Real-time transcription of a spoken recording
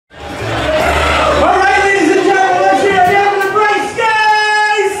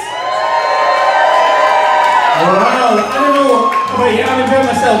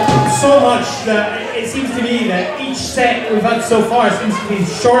so far seems to be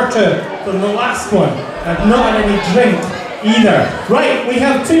shorter than the last one. I've not had any drink either. Right, we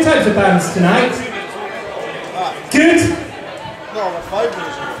have two types of bands tonight. Good.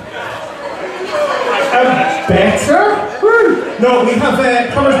 Better? No, we have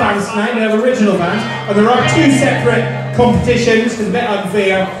covers bands tonight, we have original bands, and there are two separate competitions. It's a bit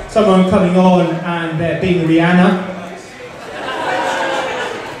unfair, someone coming on and being Rihanna,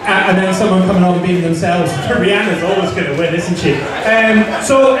 and then someone coming on and being themselves. Rihanna's always going to win, isn't she?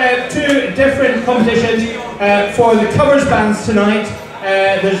 So two different competitions for the covers bands tonight.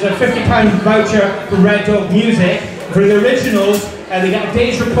 There's a £50 voucher for Red Dog Music. For the originals, they get a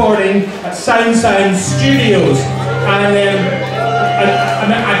day's recording at Sound Studios, and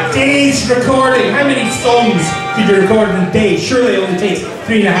a day's recording. How many songs could you record in a day? Surely it only takes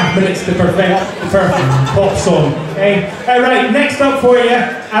 3.5 minutes to perfect the perfect pop song. Okay? Right, next up for you,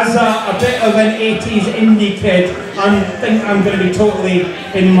 as a bit of an 80s indie kid, I think I'm going to be totally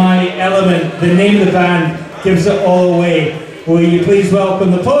in my element. The name of the band gives it all away. Will you please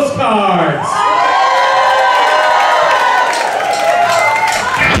welcome the Postcards?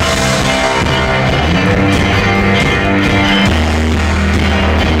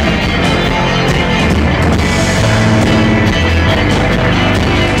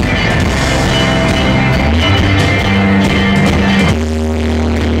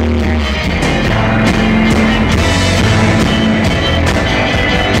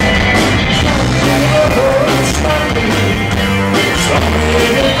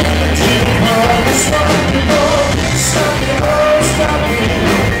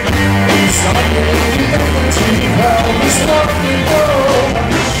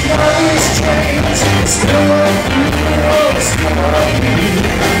 Still